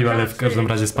rozwalił, ale w każdym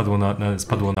razie spadło na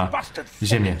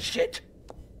ziemię.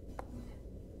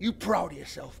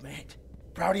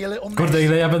 Kurde,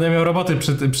 ile ja będę miał roboty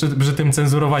przy tym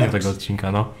cenzurowaniu tego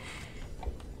odcinka, no.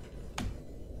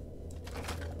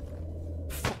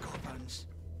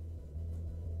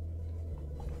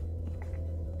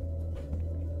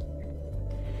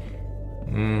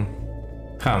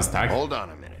 Hans, tak? Hold on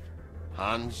a minute.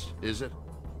 Hans, is it?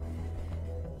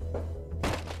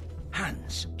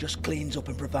 Hans just cleans up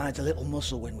and provides a little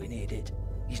muscle when we need it.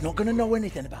 He's not gonna know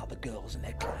anything about the girls and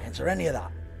their clients or any of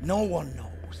that. No one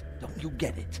knows. Don't you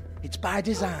get it? It's by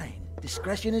design.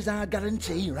 Discretion is our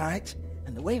guarantee, right?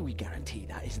 And the way we guarantee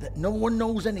that is that no one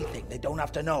knows anything they don't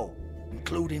have to know,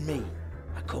 including me.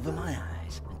 I cover my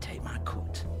eyes and take my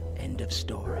cut. End of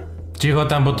story. Cicho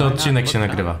tam, bo to odcinek się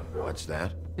nagrywa. What's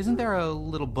that? Isn't there a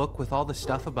little book with all the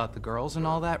stuff about the girls and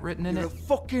all that written in You're it? a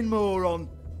fucking moron.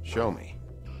 Show me.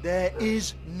 There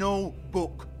is no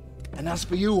book. And as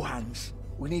for you, Hans,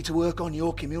 we need to work on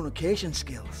your communication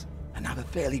skills and have a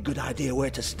fairly good idea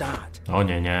where to start. O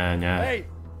nie, nie, nie. Hey,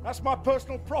 that's my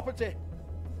personal property.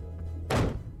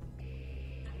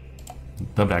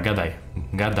 Dobra, gadaj.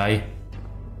 Gadaj.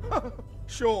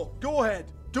 Sure, go ahead.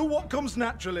 Do what comes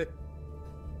naturally.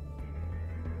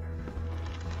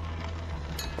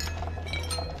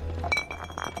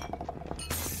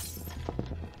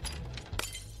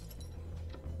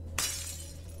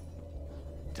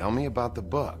 Tell me about the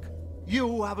book.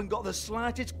 You haven't got the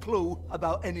slightest clue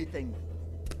about anything.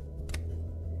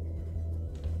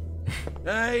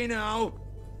 Hey, now.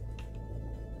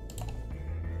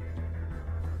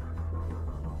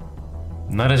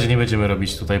 Na razie nie będziemy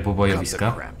robić tutaj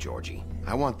pobojowiska. Crap, Georgie.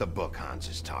 I want the book Hans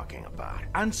is talking about.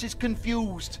 Hans is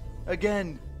confused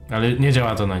again. Ale nie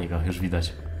działa to na niego, już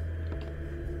widać.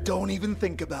 Don't even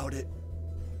think about it.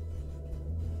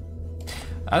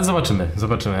 Ale zobaczymy,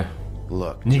 zobaczymy.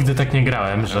 Nigdy tak nie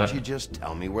grałem,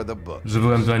 że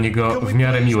byłem dla niego w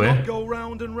miarę miły. Go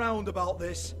round and round about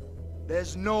this.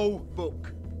 There's no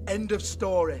book. End of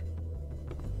story.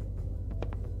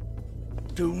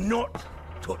 Do not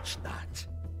touch that.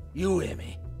 You hear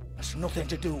me? That's nothing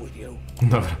to do with you.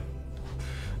 Dobra.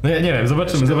 No ja nie wiem,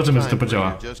 zobaczymy, czy to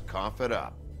podziała.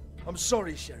 I'm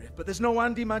sorry, Sheriff, but there's no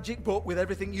handy magic book with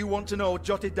everything you want to know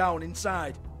jotted down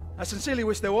inside. I sincerely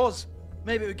wish there was.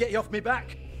 Maybe it would get you off me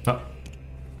back. O.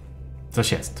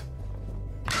 Coś jest.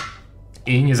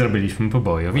 I nie zrobiliśmy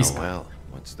pobojowiska. Oh, well,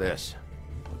 what's this?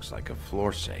 Looks like a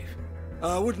floor safe.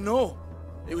 I wouldn't know.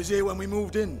 It was here when we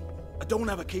moved in. I don't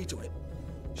have a key to it.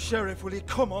 Sheriff, will you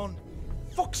come on?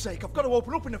 Fuck's sake, I've got to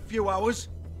open up in a few hours.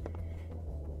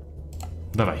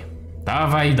 Dawaj.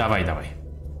 Dawaj.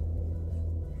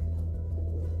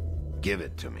 Give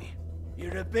it to me.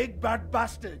 You're a big bad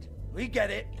bastard. We get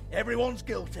it. Everyone's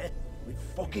guilty. We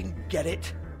fucking get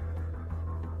it.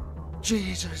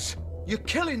 Jesus, you're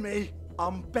killing me.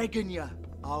 I'm begging you.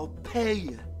 I'll pay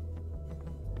you.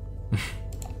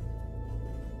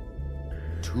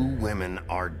 2 women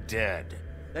are dead.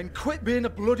 Then quit being a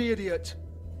bloody idiot.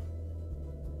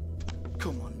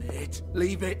 Come on, Nate.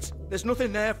 Leave it. There's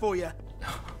nothing there for you.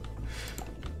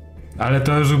 Ale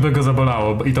to już by go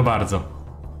zabolało, i to bardzo.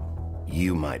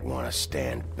 You might want to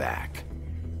stand back.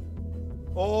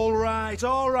 All right.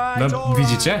 No,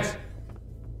 widzicie?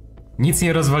 Nic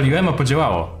nie rozwaliłem, a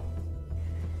podziałało.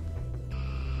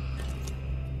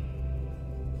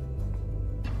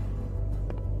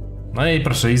 No i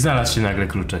proszę, i znalazł się nagle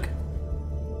kluczek.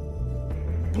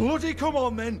 Bloody come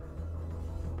on, then.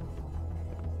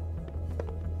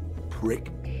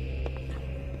 Prick.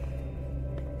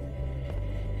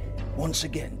 Once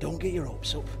again, don't get your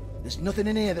hopes up. There's nothing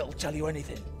in here that'll tell you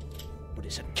anything. But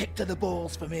it's a kick to the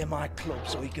balls for me and my club,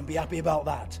 so we can be happy about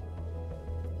that.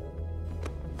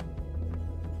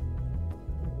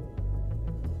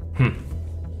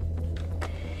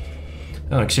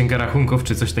 O, księga rachunków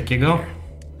czy coś takiego?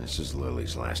 This is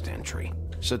Lily's last entry.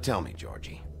 So tell me,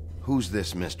 Georgie, who's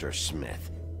this Mr.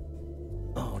 Smith?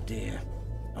 Oh dear.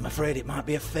 I'm afraid it might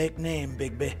be a fake name,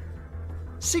 Bigby.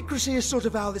 Secrecy is sort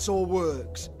of how this all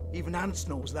works. Even Hans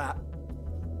knows that.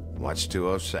 What's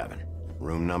 207?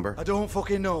 Room number? I don't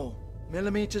fucking know.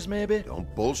 Millimeters, maybe?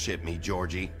 Don't bullshit me,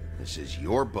 Georgie. This is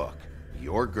your book.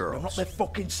 Your girls. I'm not their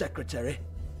fucking secretary.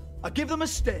 I give them a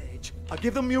stage, I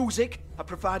give them music, I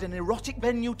provide an erotic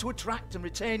venue to attract and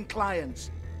retain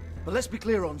clients. But let's be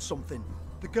clear on something.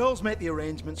 The girls make the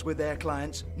arrangements with their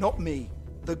clients, not me.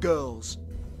 The girls.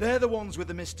 They're the ones with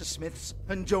the Mr. Smiths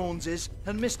and Joneses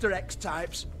and Mr. X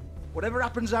types. Whatever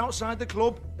happens outside the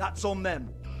club, that's on them.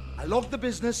 I log the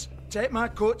business, take my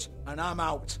cut, and I'm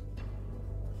out.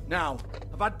 Now,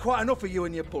 I've had quite enough of you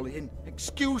and your bullying.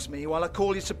 Excuse me while I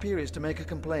call your superiors to make a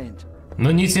complaint.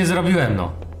 No nic nie zrobiłem,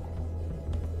 no.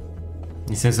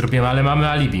 Nic nie zrobiłem, ale mamy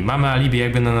alibi. Mamy alibi,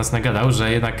 jakby na nas nagadał,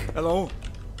 że jednak... Hello?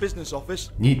 Business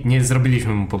office? Nie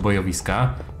zrobiliśmy mu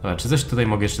pobojowiska. Dobra, czy coś tutaj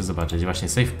mogę jeszcze zobaczyć? Właśnie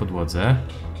safe w podłodze.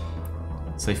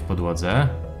 Safe w podłodze.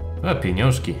 O,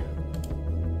 pieniążki.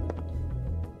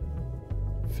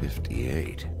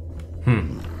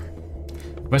 58.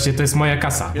 Właśnie to jest moja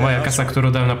kasa. Moja kasa,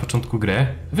 którą dałem na początku gry.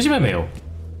 Weźmiemy ją.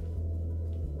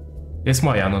 Jest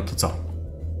moja, no to co?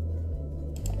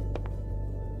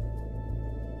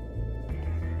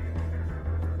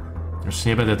 Już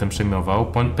nie będę tym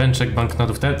przejmował. Pęczek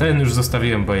banknotów. Ten już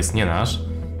zostawiłem, bo jest nie nasz.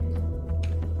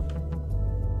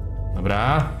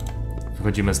 Dobra.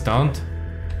 Wychodzimy stąd.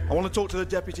 I want to talk to the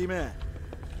deputy mayor.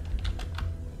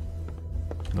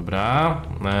 Dobra.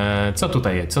 Co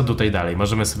tutaj jest? Co tutaj dalej?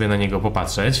 Możemy sobie na niego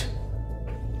popatrzeć.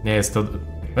 Nie jest to...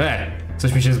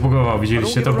 Coś mi się zbugowało.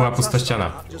 Widzieliście? To była pusta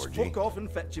ściana.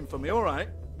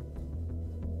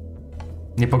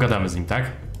 Nie pogadamy z nim,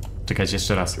 tak? Czekajcie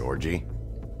jeszcze raz.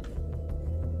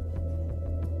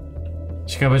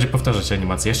 Ciekawe będzie powtarzać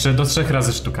animację. Jeszcze do 3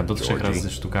 razy sztuka, do 3 razy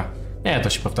sztuka. Nie, to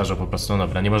się powtarza po prostu, no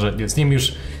dobra, nie może, z nim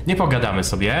już nie pogadamy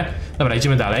sobie. Dobra,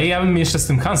 idziemy dalej. Ja bym jeszcze z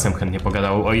tym Hansem chętnie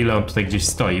pogadał, o ile on tutaj gdzieś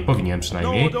stoi, powinien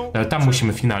przynajmniej. Tam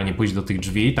musimy finalnie pójść do tych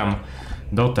drzwi, tam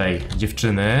do tej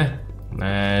dziewczyny.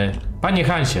 Panie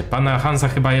Hansie, pana Hansa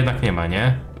chyba jednak nie ma,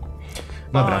 nie?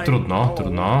 Dobra, trudno.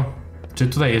 Czy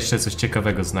tutaj jeszcze coś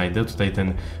ciekawego znajdę? Tutaj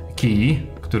ten kij,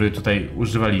 który tutaj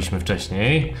używaliśmy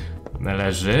wcześniej,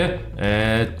 leży.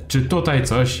 Czy tutaj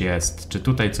coś jest? Czy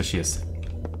tutaj coś jest?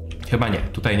 Chyba nie,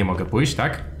 tutaj nie mogę pójść,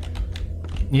 tak?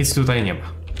 Nic tutaj nie ma.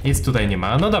 Nic tutaj nie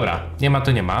ma. No dobra, nie ma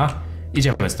to nie ma.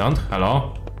 Idziemy stąd.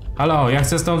 Halo? Halo, ja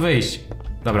chcę stąd wyjść.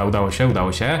 Dobra, udało się.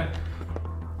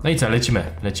 No i co, lecimy.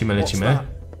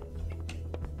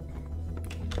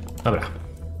 Dobra.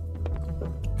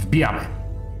 Wbijamy.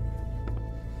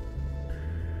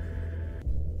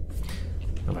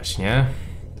 No właśnie.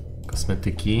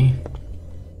 Kosmetyki.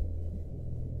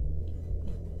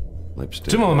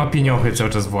 Czemu on ma pieniądze cały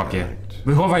czas w łapie?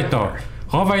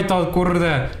 Chowaj to,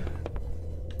 kurde.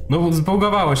 No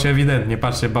zbugowało się ewidentnie,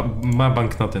 patrzcie, ma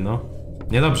banknoty, no.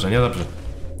 Niedobrze.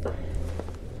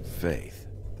 Faith,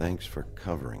 thanks for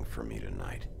covering for me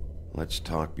tonight. Let's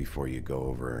talk before you go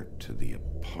over to the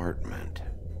apartment.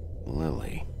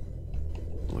 Lily.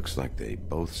 Looks like they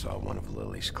both saw one of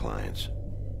Lily's clients.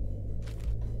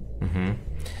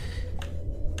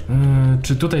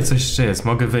 Czy tutaj coś jeszcze jest?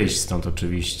 Mogę wyjść stąd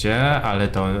oczywiście, ale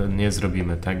to nie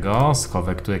zrobimy tego.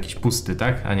 Schowek tu jakiś pusty,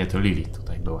 tak? A nie, to Lili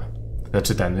tutaj była.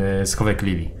 Znaczy ten, schowek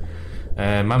Lili.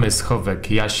 Mamy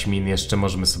schowek Jaśmin, jeszcze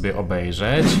możemy sobie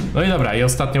obejrzeć. No i dobra, i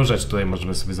ostatnią rzecz tutaj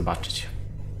możemy sobie zobaczyć.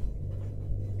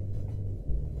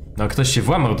 No, ktoś się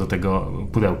włamał do tego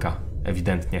pudełka,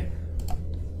 ewidentnie.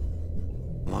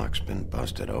 Lock's been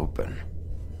busted open.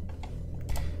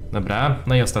 Dobra,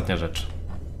 no i ostatnia rzecz.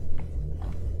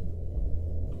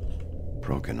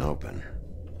 Broken open,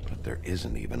 but there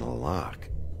isn't even a lock.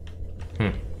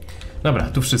 Dobra,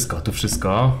 tu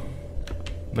wszystko.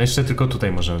 No jeszcze tylko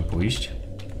tutaj możemy pójść.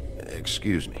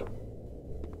 Excuse me.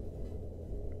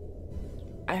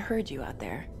 I heard you out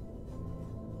there.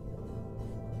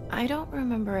 I don't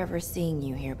remember ever seeing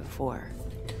you here before.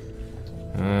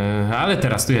 Ale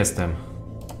teraz tu jestem.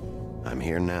 I'm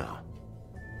here now.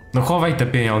 No chowaj te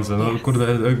pieniądze, no kurde,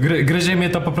 gryzie mnie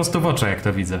to po prostu w oczy, jak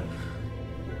to widzę.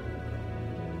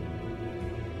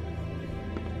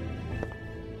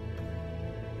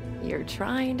 You're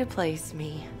trying to place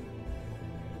me.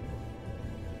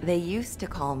 They used to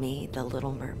call me the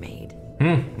Little Mermaid.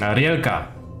 Arielka.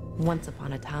 Once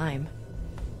upon a time.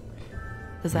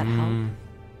 Does that help?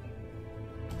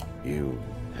 You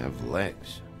have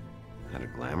legs. Had a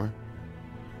glamour?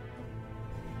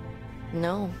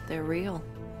 No, they're real.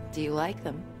 Do you like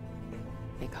them?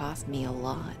 They cost me a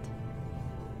lot.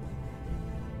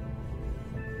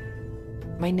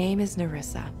 My name is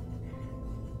Nerissa.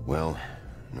 Well,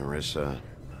 Nerissa,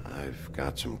 I've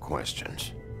got some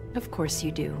questions. Of course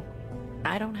you do.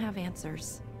 I don't have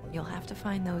answers. You'll have to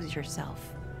find those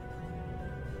yourself.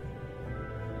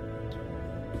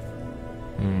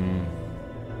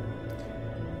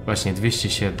 Właśnie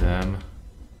 207.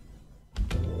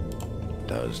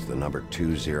 Does the number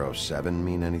 207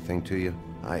 mean anything to you?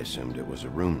 I assumed it was a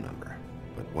room number,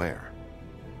 but where?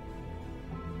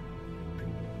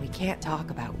 We can't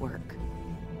talk about work.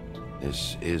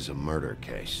 This is a murder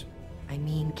case. I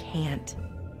mean can't.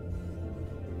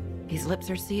 These lips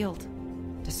are sealed.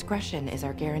 Discretion is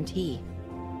our guarantee.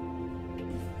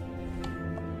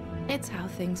 It's how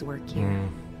things work here.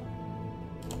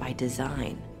 By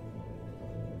design.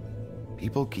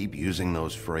 People keep using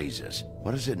those phrases.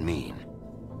 What does it mean?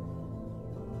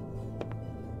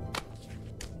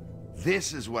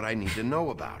 This is what I need to know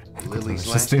about. Lily's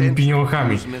last entry.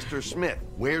 Who's Mr. Smith?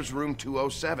 Where's room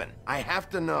 207? I have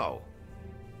to know.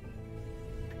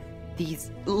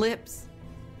 These lips.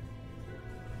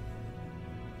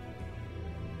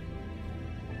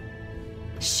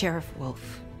 Sheriff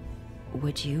Wolf,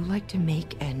 would you like to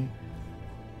make an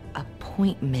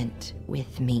appointment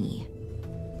with me?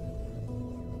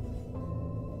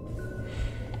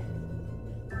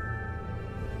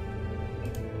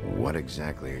 What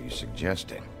exactly are you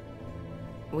suggesting?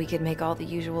 We could make all the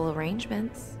usual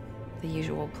arrangements, the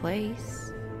usual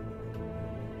place.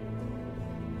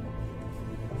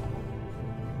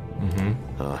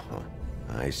 Oh,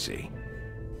 I see.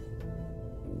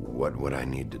 What would I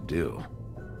need to do?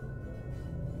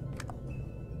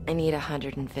 I need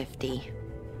 150.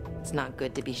 It's not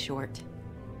good to be short.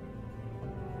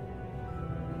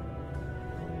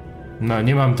 No,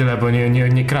 nie mam tyle, bo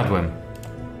nie kradłem.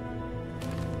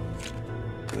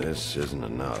 This isn't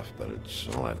enough, but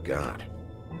it's all I've got.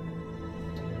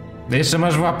 Jeszcze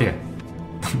masz w łapie.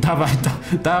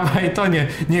 Dawaj to,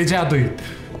 nie dziaduj.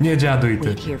 Nie dziaduj ty.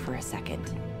 Wait here for a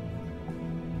second.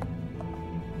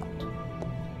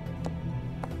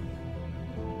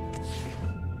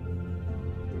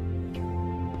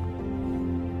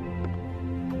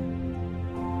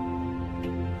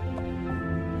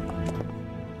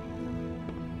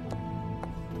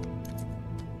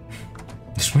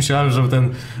 Już myślałem, że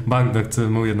ten banknot chcę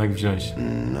mu jednak wziąć.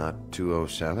 Not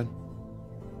 207?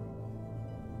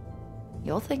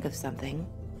 You'll think of something.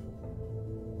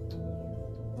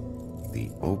 The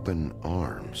open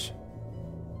arms.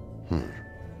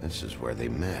 This is where they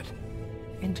met.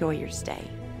 Enjoy your stay.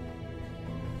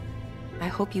 I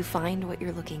hope you find what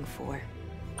you're looking for.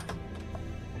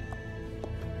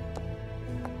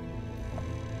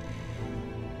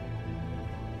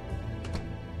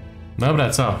 Dobra,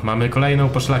 co? Mamy kolejną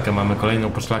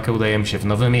poszlakę, udajemy się w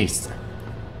nowe miejsce.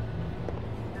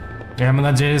 Ja mam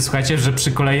nadzieję, słuchajcie, że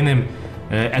przy kolejnym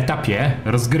etapie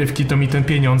rozgrywki to mi te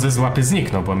pieniądze z łapy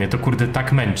znikną, bo mnie to kurde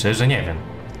tak męczy, że nie wiem.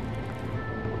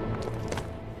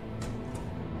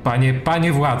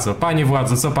 Panie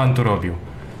władzo, co pan tu robił?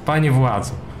 Panie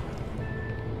władzo.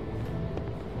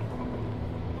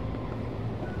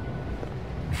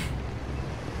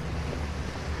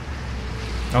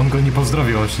 A on go nie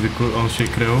pozdrowił, on się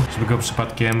krył, żeby go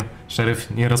przypadkiem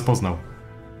szeryf nie rozpoznał.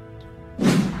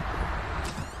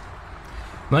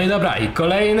 No i dobra, i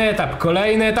kolejny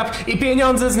etap i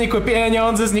pieniądze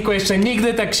znikły, jeszcze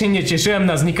nigdy tak się nie cieszyłem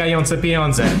na znikające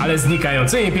pieniądze. Ale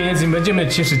znikającymi pieniędzmi będziemy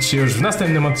cieszyć się już w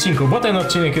następnym odcinku, bo ten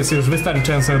odcinek jest już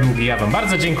wystarczająco długi. Ja wam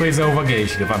bardzo dziękuję za uwagę,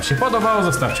 jeśli wam się podobało,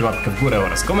 zostawcie łapkę w górę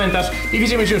oraz komentarz i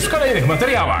widzimy się już w kolejnych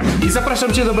materiałach. I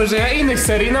zapraszam cię do obejrzenia innych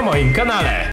serii na moim kanale.